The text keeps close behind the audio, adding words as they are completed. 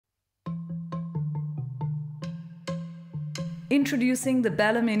Introducing the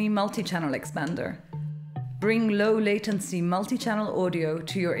Bela Mini Multichannel Expander. Bring low-latency multi-channel audio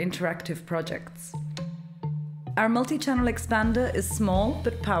to your interactive projects. Our multi-channel expander is small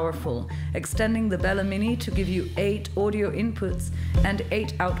but powerful, extending the Bela Mini to give you 8 audio inputs and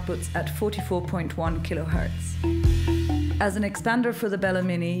 8 outputs at 44.1 kHz. As an expander for the Bela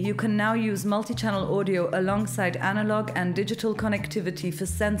Mini, you can now use multi-channel audio alongside analog and digital connectivity for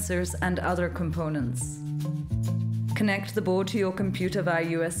sensors and other components. Connect the board to your computer via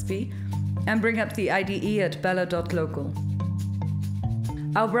USB and bring up the IDE at bela.local.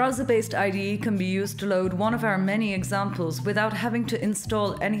 Our browser-based IDE can be used to load one of our many examples without having to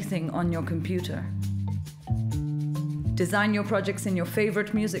install anything on your computer. Design your projects in your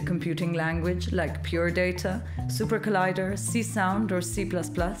favorite music computing language like Pure Data, Super Collider, C Sound or C++.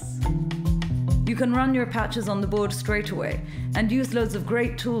 You can run your patches on the board straight away and use loads of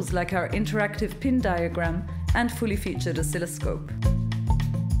great tools like our interactive pin diagram and fully featured oscilloscope.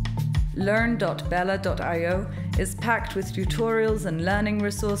 Learn.bela.io is packed with tutorials and learning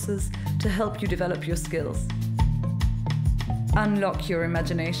resources to help you develop your skills. Unlock your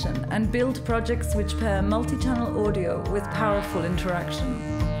imagination and build projects which pair multi-channel audio with powerful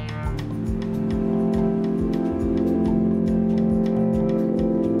interaction.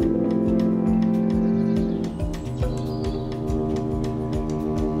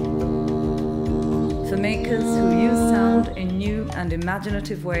 For makers who use sound in new and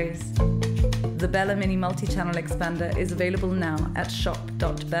imaginative ways, the Bela Mini Multi-Channel Expander is available now at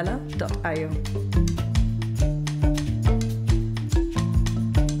shop.bela.io.